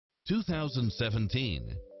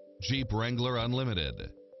2017 Jeep Wrangler Unlimited.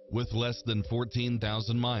 With less than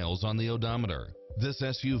 14,000 miles on the odometer, this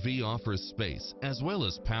SUV offers space as well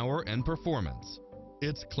as power and performance.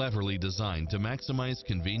 It's cleverly designed to maximize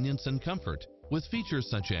convenience and comfort with features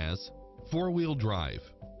such as four-wheel drive,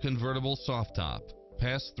 convertible soft top,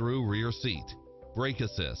 pass-through rear seat, brake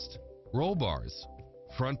assist, roll bars,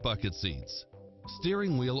 front bucket seats,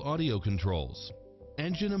 steering wheel audio controls,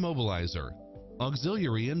 engine immobilizer,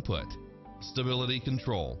 auxiliary input, stability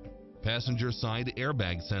control, passenger side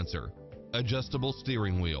airbag sensor, adjustable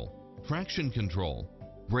steering wheel, traction control,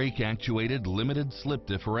 brake actuated limited slip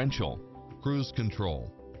differential, cruise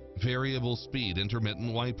control, variable speed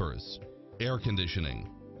intermittent wipers, air conditioning,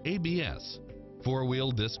 ABS,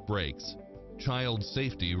 four-wheel disc brakes, child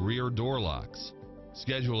safety rear door locks.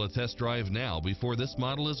 Schedule a test drive now before this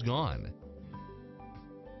model is gone.